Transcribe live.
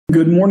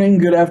Good morning,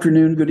 good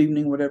afternoon, good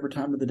evening, whatever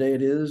time of the day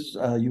it is.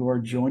 You are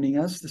joining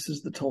us. This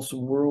is the Tulsa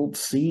World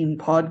Scene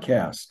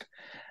podcast,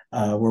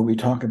 where we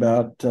talk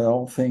about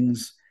all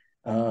things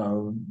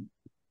that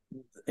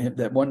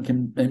one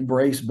can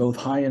embrace, both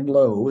high and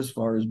low, as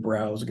far as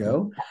brows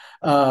go.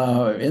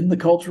 In the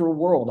cultural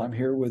world, I'm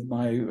here with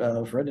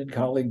my friend and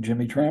colleague,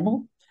 Jimmy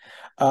Trammell,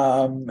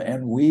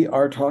 and we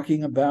are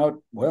talking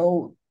about,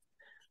 well,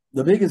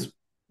 the biggest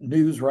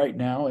news right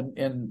now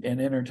in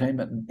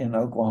entertainment in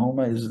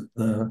Oklahoma is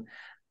the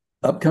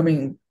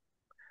upcoming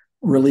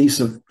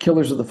release of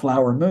Killers of the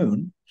Flower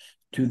Moon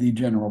to the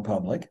general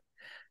public,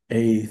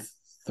 a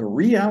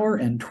 3 hour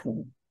and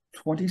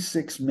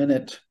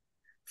 26-minute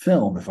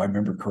film, if I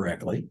remember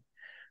correctly,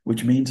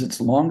 which means it's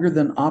longer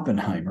than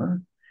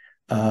Oppenheimer,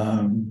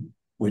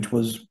 which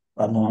was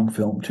a long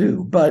film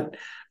too. But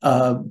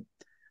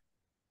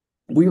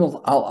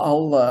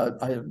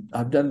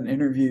I've done an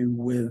interview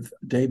with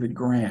David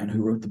Gran,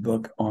 who wrote the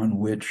book on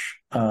which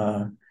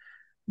the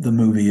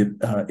movie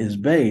is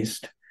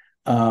based.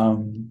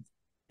 That'll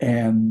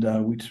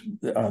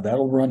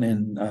run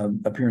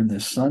in appearing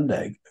this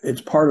Sunday. It's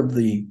part of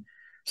the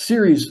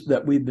series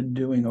that we've been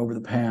doing over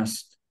the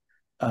past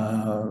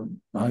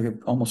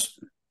almost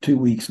 2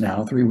 weeks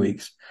now, 3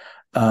 weeks,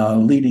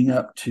 leading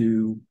up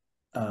to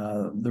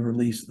the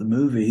release of the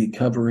movie,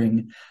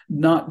 covering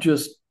not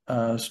just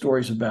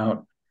stories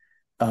about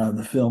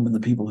the film and the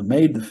people who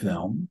made the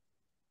film,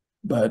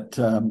 but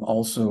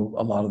also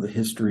a lot of the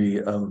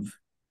history of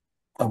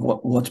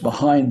what's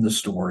behind the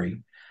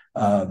story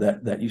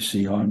that you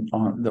see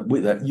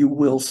that you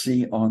will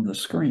see on the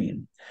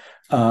screen.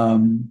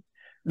 Now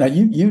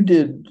you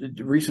did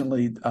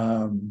recently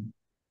the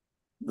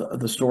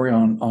story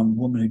on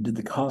the woman who did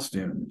the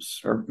costumes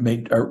or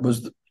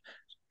was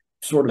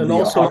sort of And the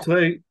also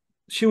today,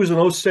 she was an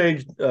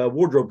Osage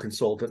wardrobe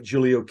consultant,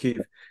 Julie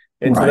O'Keefe.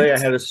 And right. today I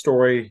had a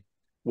story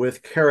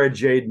with Cara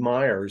Jade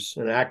Myers,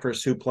 an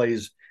actress who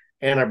plays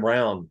Anna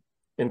Brown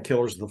in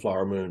Killers of the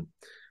Flower Moon.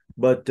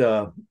 But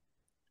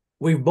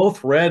we've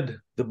both read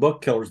the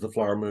book Killers of the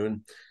Flower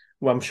Moon.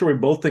 Well, I'm sure we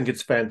both think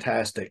it's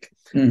fantastic,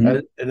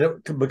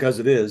 Mm-hmm. because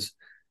it is.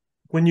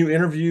 When you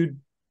interviewed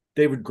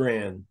David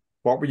Gran,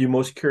 what were you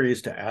most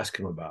curious to ask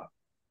him about?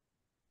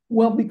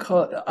 Well,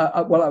 because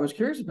what I was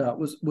curious about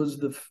was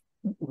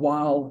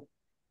while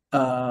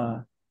uh,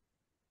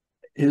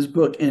 his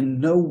book in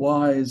no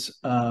wise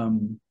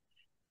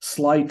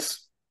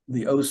slights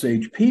the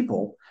Osage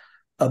people,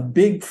 a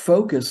big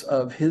focus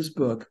of his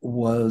book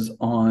was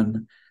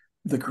on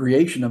the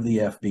creation of the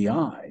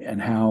FBI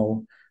and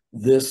how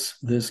this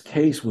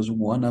case was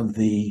one of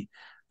the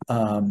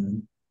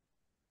um,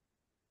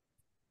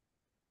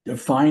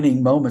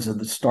 defining moments at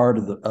the start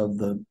of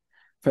the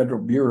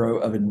Federal Bureau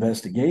of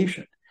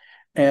Investigation.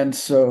 And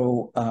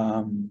so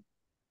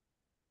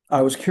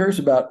I was curious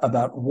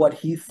about what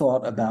he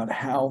thought about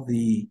how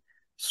the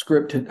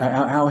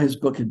how his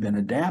book had been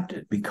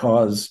adapted,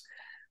 because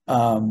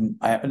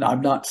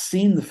I've not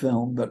seen the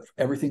film, but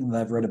everything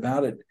that I've read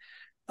about it,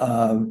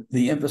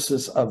 the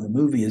emphasis of the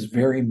movie is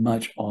very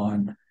much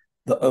on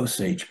the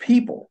Osage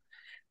people.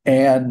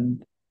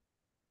 And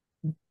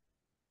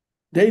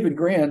David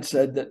Grant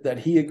said that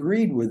he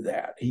agreed with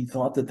that. He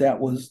thought Yeah.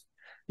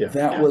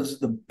 that was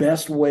the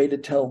best way to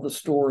tell the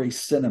story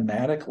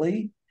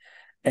cinematically,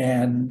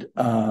 and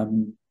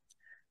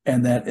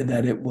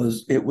that it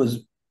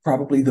was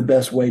probably the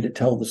best way to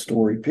tell the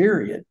story.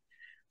 Period.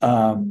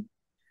 Um,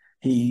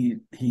 he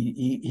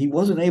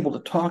wasn't able to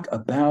talk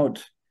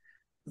about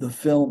the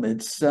film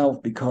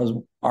itself because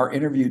our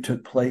interview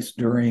took place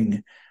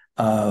during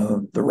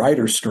the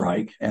writer's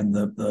strike and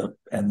the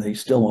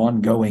still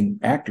ongoing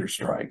actor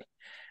strike,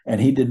 and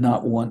he did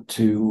not want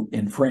to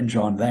infringe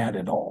on that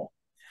at all.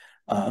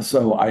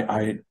 So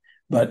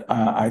but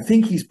I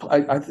think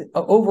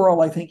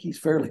overall I think he's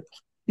fairly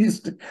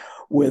pleased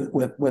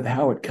with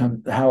how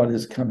it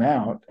has come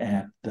out,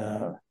 and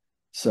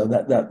so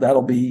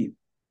that'll be,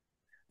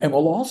 and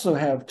we'll also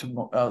have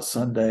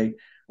Sunday.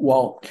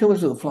 While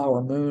Killers of the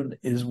Flower Moon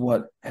is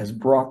what has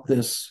brought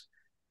this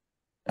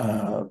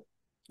uh,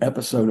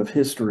 episode of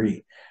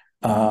history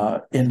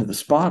into the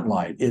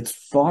spotlight, it's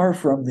far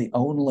from the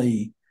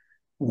only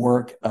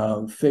work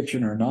of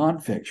fiction or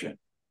nonfiction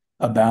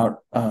about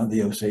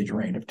the Osage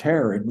Reign of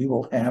Terror. And we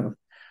will have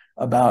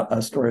about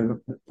a story of,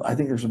 I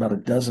think there's about a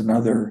dozen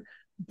other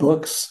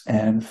books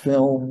and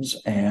films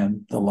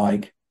and the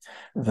like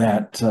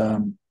that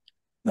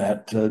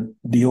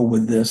deal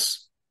with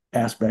this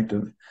aspect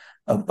of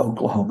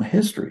Oklahoma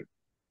history.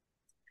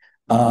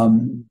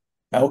 Um,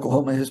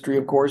 Oklahoma history,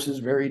 of course, is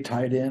very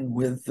tied in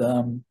with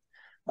uh,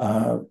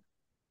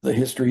 the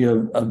history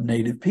of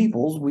Native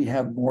peoples. We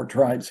have more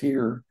tribes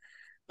here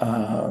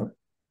uh,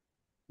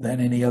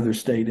 than any other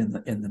state in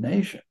the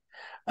nation.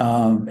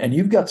 And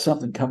you've got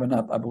something coming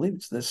up. I believe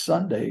it's this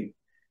Sunday,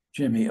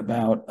 Jimmy,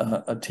 about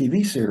a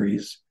TV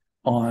series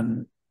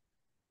on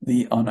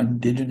on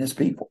indigenous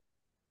people.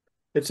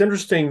 It's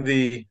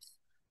interesting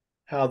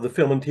how the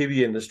film and TV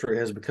industry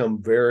has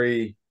become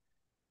very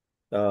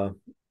uh,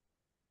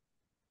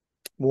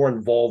 more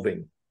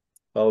involving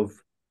of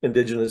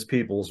indigenous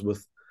peoples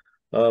with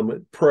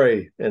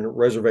prey and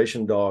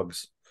reservation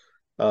dogs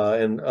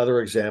and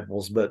other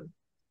examples. But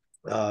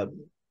uh,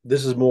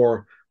 this is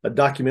more a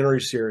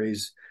documentary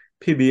series.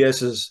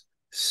 PBS's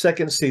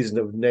second season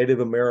of Native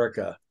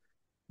America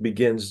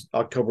begins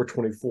October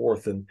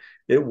 24th, and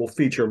it will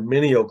feature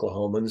many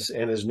Oklahomans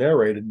and is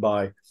narrated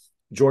by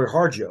Joy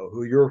Harjo,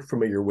 who you're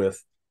familiar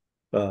with,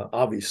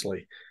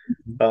 obviously.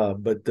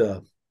 But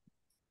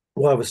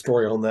we'll have a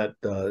story on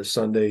that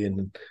Sunday,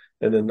 and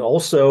then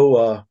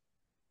also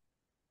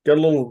got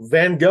a little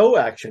Van Gogh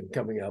action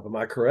coming up. Am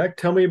I correct?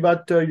 Tell me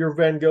about your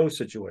Van Gogh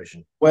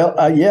situation. Well,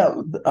 yeah,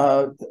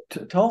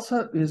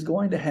 Tulsa is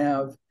going to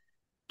have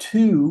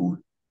two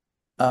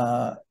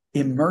uh,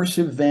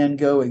 immersive Van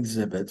Gogh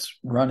exhibits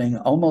running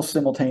almost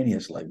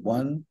simultaneously.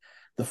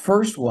 The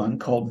first one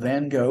called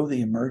Van Gogh,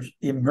 the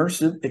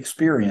Immersive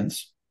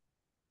Experience.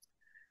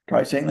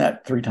 Try saying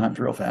that 3 times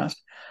real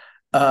fast.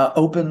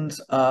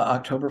 Opens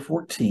October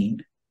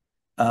 14th.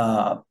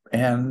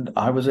 And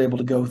I was able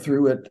to go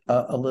through it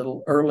a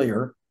little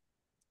earlier.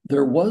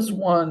 There was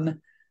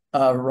one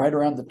right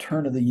around the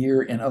turn of the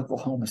year in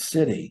Oklahoma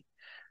City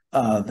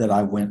that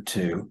I went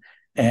to.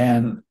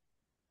 And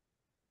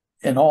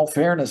in all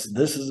fairness,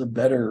 this is a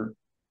better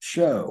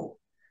show.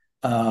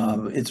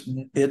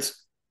 It's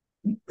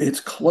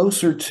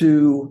closer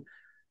to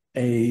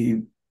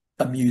a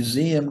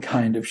museum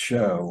kind of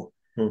show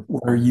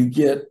where you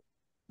get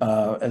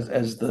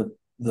as the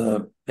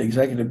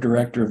executive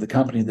director of the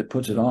company that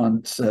puts it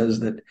on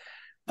says that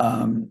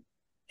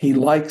he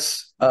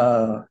likes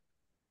to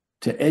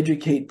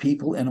educate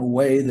people in a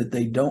way that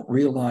they don't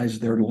realize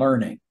they're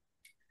learning.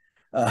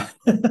 Uh,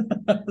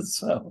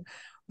 so,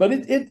 but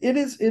it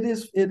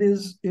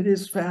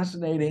is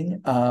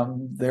fascinating.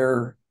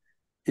 There's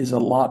a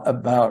lot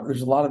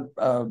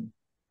of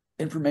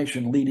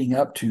information leading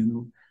up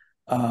to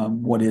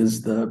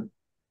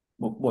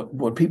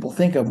what people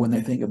think of when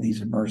they think of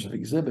these immersive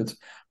exhibits,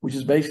 which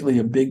is basically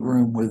a big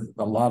room with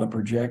a lot of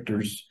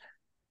projectors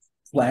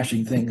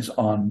flashing things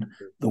on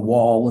the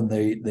wall, and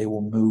they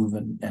will move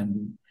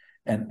and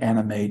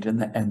animate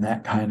and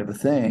that kind of a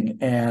thing.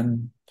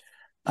 And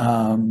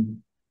I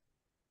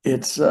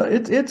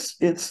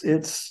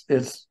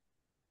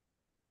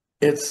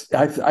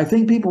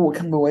think people will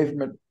come away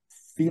from it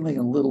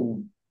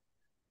feeling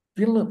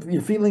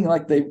feeling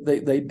like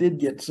they did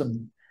get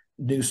some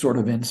new sort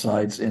of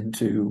insights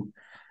into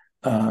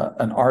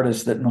an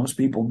artist that most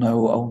people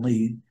know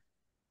only,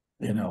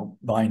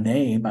 by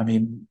name. I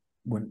mean,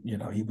 when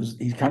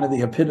he's kind of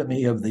the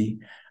epitome of the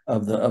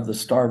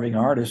starving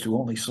artist who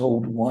only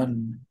sold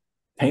one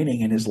painting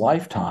in his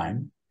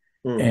lifetime.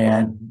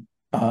 And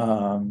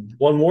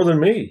one more than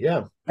me.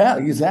 Yeah. Yeah,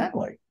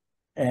 exactly.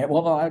 And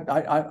well, no,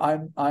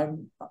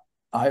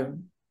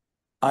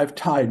 I've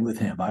tied with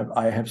him.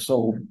 I have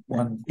sold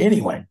one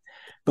anyway,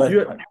 but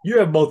you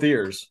have both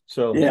ears,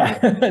 so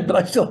yeah, but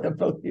I still have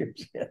both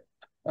ears. Yeah.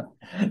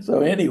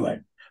 So anyway,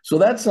 so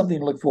that's something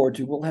to look forward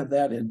to. We'll have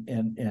that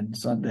in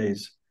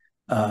Sunday's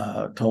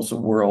Tulsa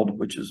World,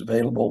 which is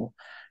available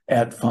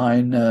at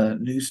fine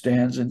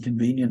newsstands and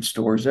convenience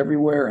stores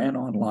everywhere and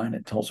online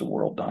at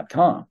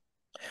tulsaworld.com.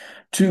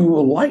 To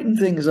lighten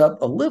things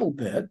up a little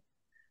bit,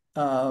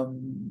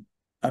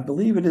 I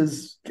believe it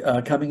is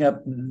coming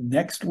up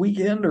next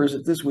weekend, or is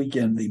it this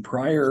weekend? The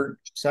prior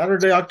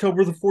Saturday,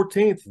 October the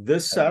 14th,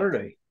 this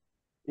Saturday,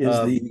 is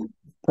the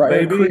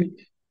Prior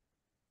Creek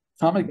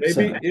Comic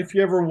Center. If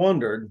you ever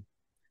wondered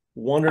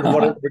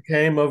what it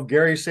became of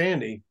Gary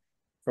Sandy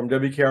from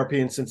WKRP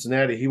in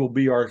Cincinnati, he will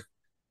be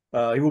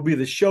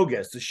the show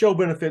guest. The show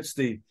benefits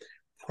the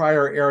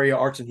Prior Area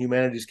Arts and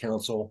Humanities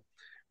Council,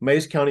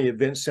 Mays County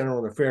Event Center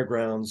on the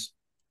fairgrounds,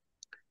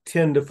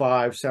 10 to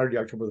 5, Saturday,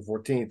 October the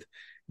 14th.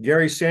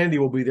 Gary Sandy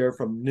will be there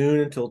from noon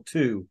until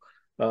 2.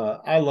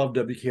 I love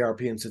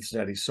WKRP in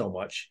Cincinnati so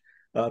much.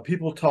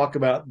 People talk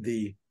about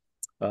the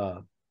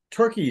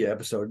turkey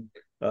episode,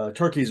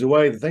 Turkeys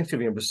Away, the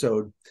Thanksgiving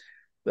episode.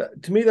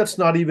 To me, that's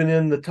not even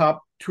in the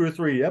top 2 or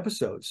 3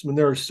 episodes. I mean,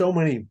 there are so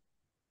many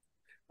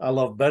I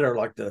love better,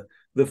 like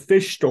the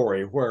fish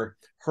story where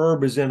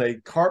Herb is in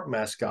a carp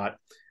mascot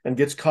and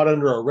gets caught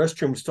under a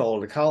restroom stall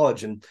at a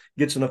college and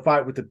gets in a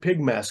fight with the pig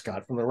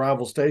mascot from the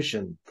rival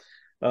station.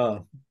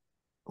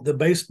 The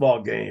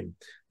baseball game,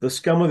 the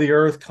Scum of the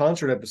Earth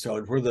concert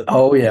episode where the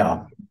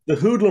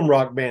Hoodlum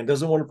Rock Band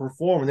doesn't want to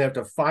perform and they have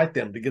to fight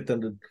them to get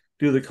them to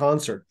do the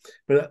concert.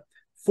 But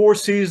 4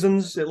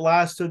 seasons it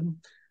lasted.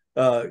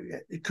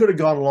 It could have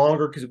gone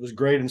longer because it was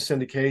great in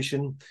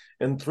syndication.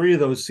 And 3 of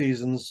those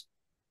seasons,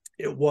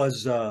 it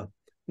was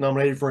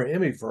nominated for an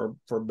Emmy for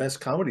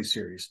Best Comedy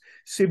Series.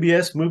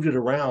 CBS moved it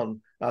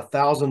around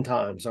 1,000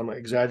 times. I'm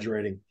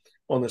exaggerating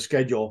on the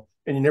schedule,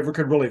 and you never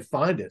could really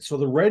find it. So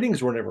the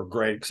ratings were never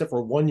great, except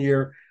for one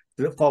year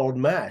that followed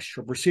MASH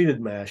or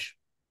preceded MASH.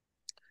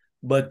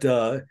 But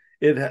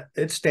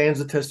it stands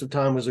the test of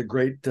time as a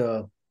great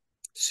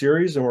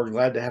series, and we're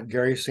glad to have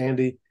Gary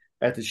Sandy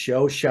at the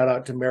show. Shout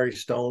out to Mary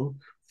Stone,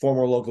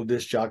 former local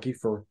disc jockey,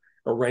 for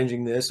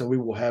arranging this. And we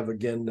will have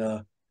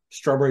again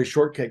Strawberry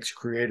Shortcake's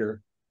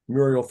creator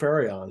Muriel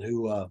Farrion,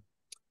 who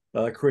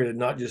created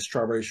not just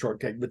Strawberry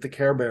Shortcake, but the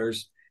Care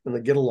Bears and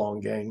the Get Along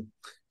Gang.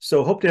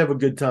 So hope to have a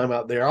good time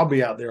out there. I'll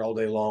be out there all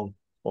day long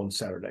on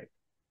Saturday.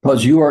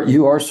 Because you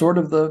are sort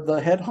of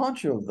the head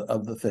honcho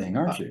of the thing,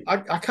 aren't you? I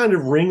kind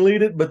of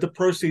ringlead it, but the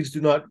proceeds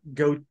do not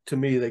go to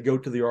me; they go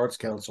to the Arts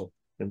Council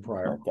in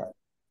Pryor. Okay.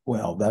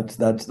 Well, that's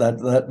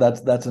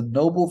a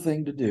noble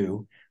thing to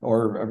do,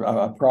 or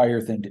a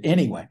prior thing to.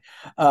 Anyway,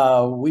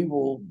 we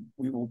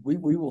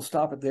will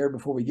stop it there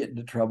before we get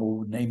into trouble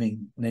with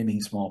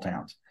naming small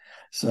towns.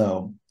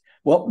 So,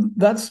 well,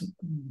 that's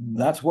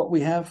what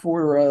we have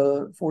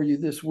for you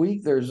this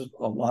week. There's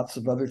lots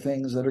of other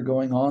things that are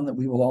going on that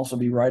we will also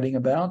be writing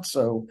about.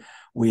 So,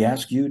 we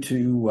ask you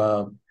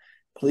to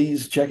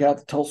please check out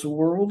the Tulsa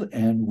World,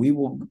 and we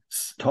will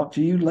talk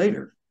to you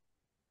later.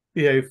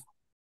 Behave.